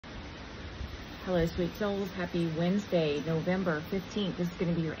Hello, sweet souls. Happy Wednesday, November 15th. This is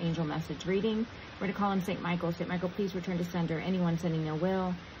going to be your angel message reading. We're going to call him St. Michael. St. Michael, please return to sender. Anyone sending no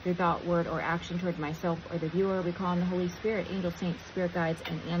will, your thought, word, or action towards myself or the viewer. We call him the Holy Spirit, angels, saints, spirit guides,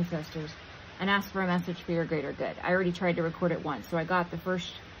 and ancestors, and ask for a message for your greater good. I already tried to record it once, so I got the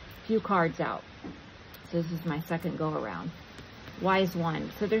first few cards out. So this is my second go around. Wise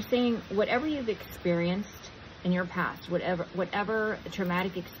one. So they're saying whatever you've experienced in your past, whatever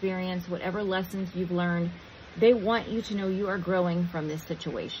traumatic experience, whatever lessons you've learned, they want you to know you are growing from this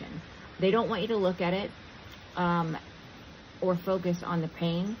situation. They don't want you to look at it or focus on the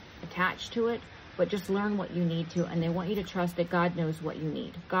pain attached to it, but just learn what you need to, and they want you to trust that God knows what you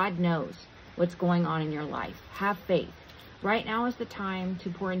need. God knows what's going on in your life. Have faith. Right now is the time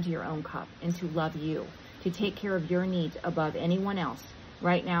to pour into your own cup and to love you, to take care of your needs above anyone else.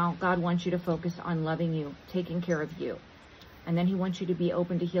 Right now, God wants you to focus on loving you, taking care of you. And then he wants you to be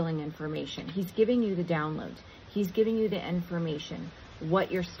open to healing information. He's giving you the downloads. He's giving you the information,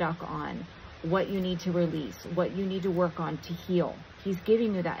 what you're stuck on, what you need to release, what you need to work on to heal. He's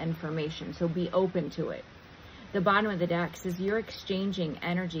giving you that information, so be open to it. The bottom of the deck says you're exchanging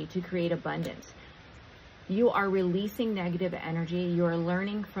energy to create abundance. You are releasing negative energy. You are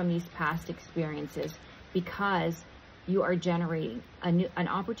learning from these past experiences because you are generating an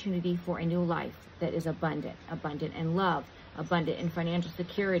opportunity for a new life that is abundant in love, abundant in financial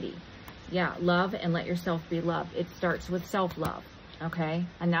security. Yeah, love and let yourself be loved. It starts with self-love, okay?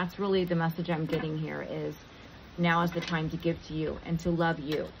 And that's really the message I'm getting here is now is the time to give to you and to love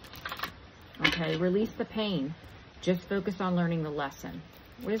you, okay? Release the pain. Just focus on learning the lesson.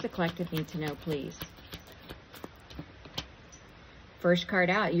 What does the collective need to know, please? First card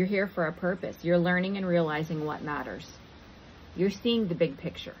out, you're here for a purpose. You're learning and realizing what matters. You're seeing the big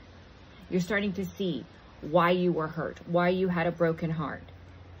picture. You're starting to see why you were hurt, why you had a broken heart.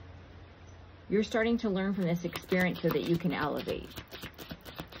 You're starting to learn from this experience so that you can elevate.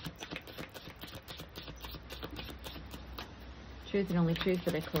 Truth and only truth for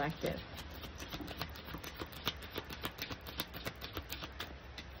the collective.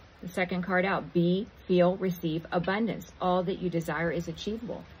 The second card out, be, feel, receive abundance. All that you desire is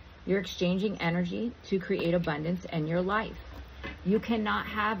achievable. You're exchanging energy to create abundance in your life. You cannot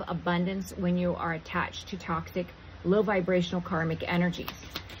have abundance when you are attached to toxic, low vibrational karmic energies.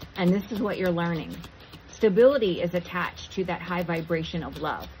 And this is what you're learning. Stability is attached to that high vibration of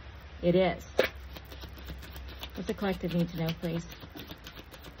love. It is. What's the collective need to know, please?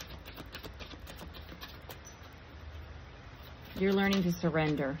 You're learning to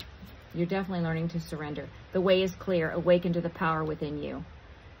surrender. You're definitely learning to surrender. The way is clear. Awaken to the power within you.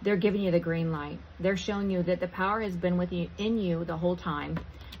 They're giving you the green light. They're showing you that the power has been in you the whole time,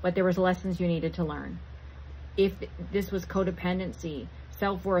 but there was lessons you needed to learn. If this was codependency,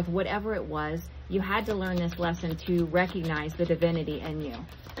 self-worth, whatever it was, you had to learn this lesson to recognize the divinity in you,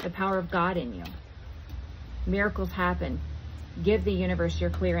 the power of God in you. Miracles happen. Give the universe your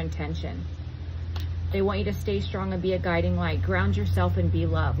clear intention. They want you to stay strong and be a guiding light. Ground yourself and be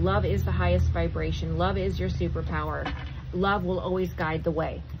love. Love is the highest vibration. Love is your superpower. Love will always guide the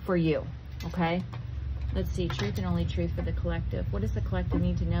way for you, okay? Let's see, truth and only truth for the collective. What does the collective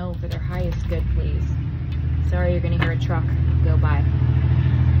need to know for their highest good, please? Sorry, you're going to hear a truck go by.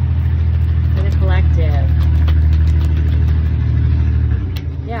 For the collective.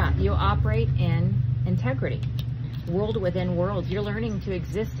 Yeah, you operate in integrity. World within worlds. You're learning to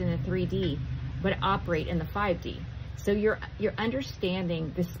exist in the 3D, but operate in the 5D. So you're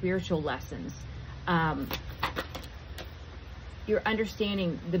understanding the spiritual lessons. You're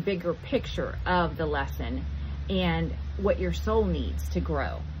understanding the bigger picture of the lesson and what your soul needs to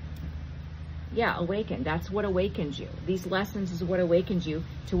grow. Yeah, awaken. That's what awakens you. These lessons is what awakens you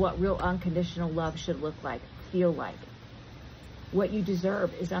to what real unconditional love should look like, feel like. What you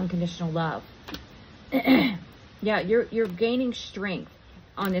deserve is unconditional love. Yeah, you're gaining strength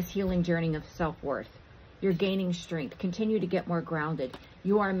on this healing journey of self-worth. You're gaining strength. Continue to get more grounded.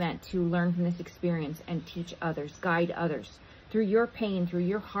 You are meant to learn from this experience and teach others, guide others. Through your pain, through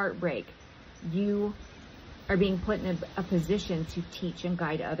your heartbreak, you are being put in a position to teach and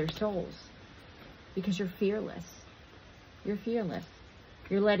guide other souls because you're fearless. You're fearless.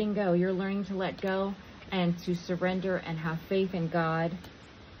 You're letting go. You're learning to let go and to surrender and have faith in God.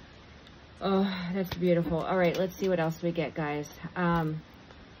 Oh, that's beautiful. All right, let's see what else we get, guys. I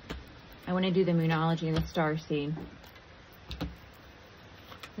want to do the Moonology and the Starseed.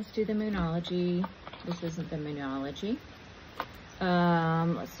 Let's do the Moonology. This isn't the Moonology.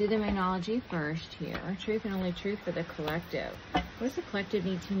 Let's do the Moonology first here. Truth and only truth for the collective. What does the collective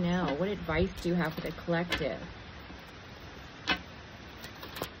need to know? What advice do you have for the collective?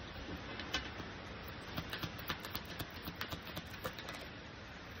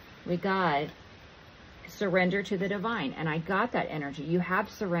 we got surrender to the divine. And I got that energy. You have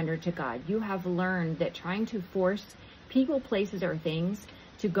surrendered to God. You have learned that trying to force people, places, or things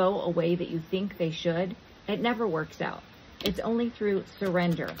to go a way that you think they should, it never works out. It's only through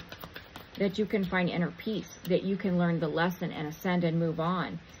surrender that you can find inner peace, that you can learn the lesson and ascend and move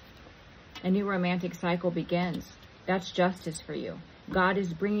on. A new romantic cycle begins. That's justice for you. God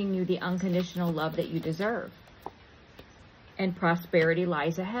is bringing you the unconditional love that you deserve. And prosperity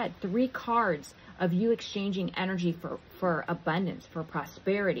lies ahead. 3 cards of you exchanging energy for abundance, for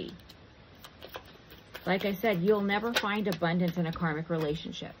prosperity. Like I said, you'll never find abundance in a karmic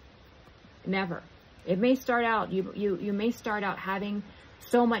relationship. Never. It may start out, you may start out having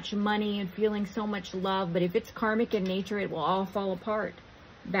so much money and feeling so much love, but if it's karmic in nature, it will all fall apart.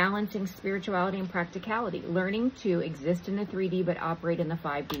 Balancing spirituality and practicality. Learning to exist in the 3D but operate in the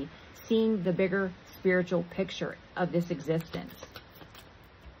 5D. Seeing the bigger spiritual picture of this existence.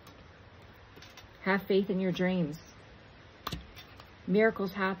 Have faith in your dreams.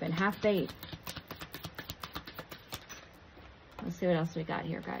 Miracles happen. Have faith. Let's see what else we got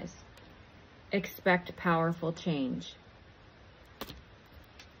here, guys. Expect powerful change.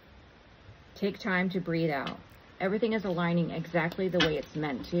 Take time to breathe out. Everything is aligning exactly the way it's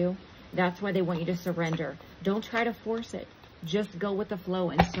meant to. That's why they want you to surrender. Don't try to force it. Just go with the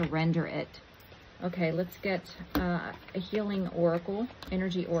flow and surrender it. Okay, let's get a healing oracle,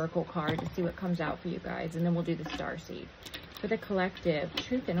 energy oracle card to see what comes out for you guys. And then we'll do the star seed. For the collective,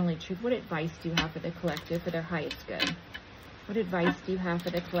 truth and only truth. What advice do you have for the collective for their highest good? What advice do you have for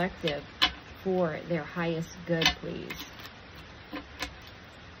the collective for their highest good, please?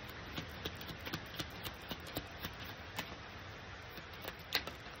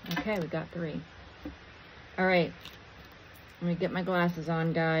 Okay, we got 3. All right. Let me get my glasses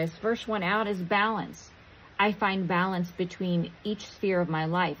on, guys. First one out is balance. I find balance between each sphere of my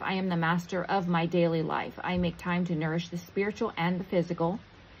life. I am the master of my daily life. I make time to nourish the spiritual and the physical.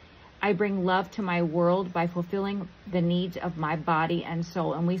 I bring love to my world by fulfilling the needs of my body and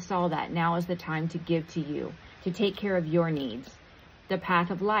soul. And we saw that. Now is the time to give to you, to take care of your needs. The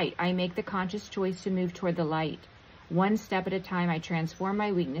path of light. I make the conscious choice to move toward the light. One step at a time, I transform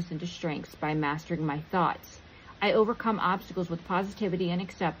my weakness into strengths by mastering my thoughts. I overcome obstacles with positivity and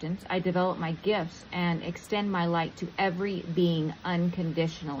acceptance. I develop my gifts and extend my light to every being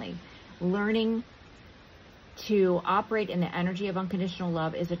unconditionally. Learning to operate in the energy of unconditional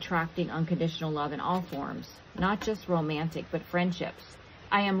love is attracting unconditional love in all forms, not just romantic, but friendships.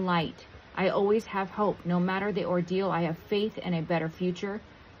 I am light. I always have hope. No matter the ordeal, I have faith in a better future.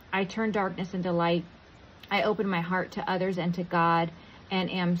 I turn darkness into light. I open my heart to others and to God and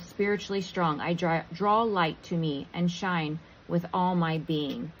am spiritually strong. I draw light to me and shine with all my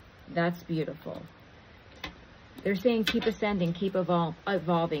being. That's beautiful. They're saying keep ascending, keep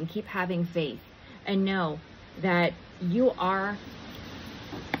evolving, keep having faith, and know that you are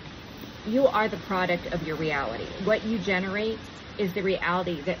the product of your reality. What you generate is the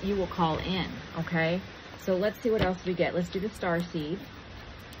reality that you will call in, okay? So let's see what else we get. Let's do the star seed.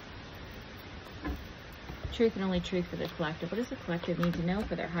 Truth and only truth for the collective. What does the collective need to know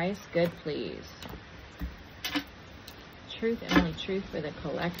for their highest good, please? Truth and only truth for the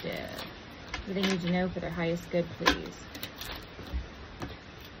collective. What do they need to know for their highest good, please?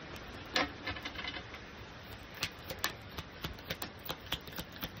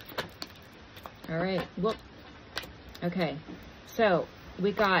 All right. Whoop. Okay. So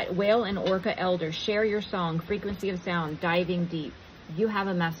we got Whale and Orca Elder. Share your song. Frequency of sound. Diving deep. You have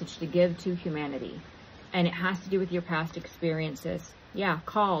a message to give to humanity. And it has to do with your past experiences. Yeah,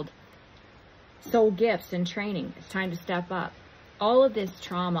 called soul gifts and training. It's time to step up. All of this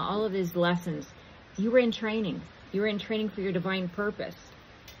trauma, all of these lessons, you were in training. You were in training for your divine purpose.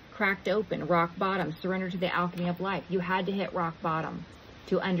 Cracked open, rock bottom, surrender to the alchemy of life. You had to hit rock bottom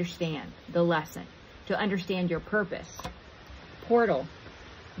to understand the lesson, to understand your purpose. Portal,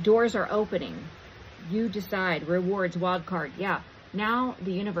 doors are opening. You decide, rewards, wild card, yeah. Now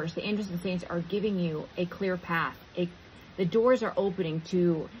the universe, the angels and saints are giving you a clear path. The doors are opening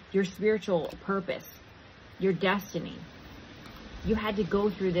to your spiritual purpose, your destiny. You had to go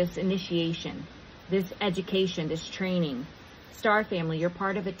through this initiation, this education, this training. Star family, you're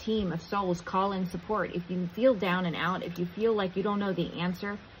part of a team of souls. Call in support. If you feel down and out, if you feel like you don't know the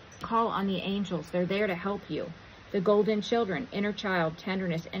answer, call on the angels. They're there to help you. The golden children, inner child,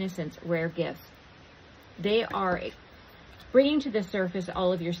 tenderness, innocence, rare gifts. They are bringing to the surface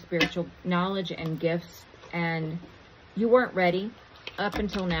all of your spiritual knowledge and gifts, and you weren't ready. Up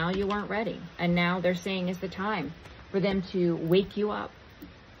until now, you weren't ready. And now they're saying is the time for them to wake you up.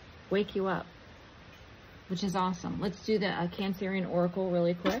 Wake you up. which is awesome. Let's do the Cancerian Oracle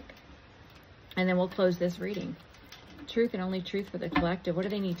really quick, and then we'll close this reading. Truth and only truth for the collective. What do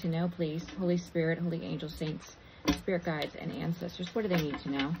they need to know, please? Holy Spirit, Holy Angels, Saints, Spirit Guides, and Ancestors. What do they need to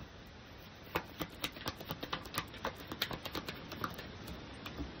know?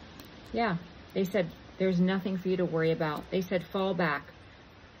 Yeah, they said there's nothing for you to worry about. They said fall back.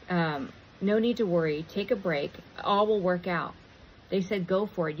 No need to worry. Take a break. All will work out. They said go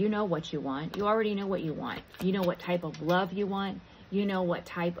for it. You know what you want. You already know what you want. You know what type of love you want. You know what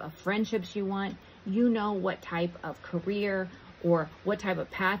type of friendships you want. You know what type of career or what type of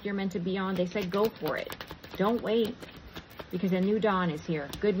path you're meant to be on. They said go for it. Don't wait, because a new dawn is here.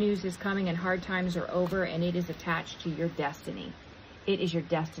 Good news is coming and hard times are over, and it is attached to your destiny. It is your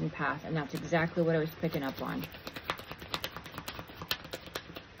destined path, and that's exactly what I was picking up on.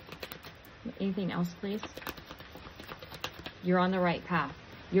 Anything else, please? You're on the right path.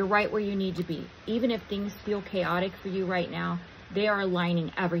 You're right where you need to be. Even if things feel chaotic for you right now, they are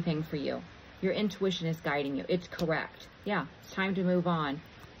aligning everything for you. Your intuition is guiding you. It's correct. Yeah, it's time to move on.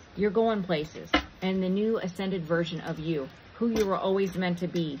 You're going places. And the new ascended version of you, who you were always meant to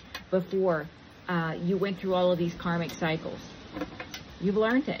be before you went through all of these karmic cycles. You've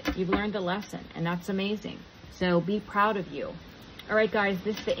learned it. You've learned the lesson, and that's amazing. So be proud of you. All right, guys,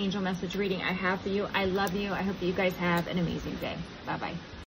 this is the angel message reading I have for you. I love you. I hope that you guys have an amazing day. Bye-bye.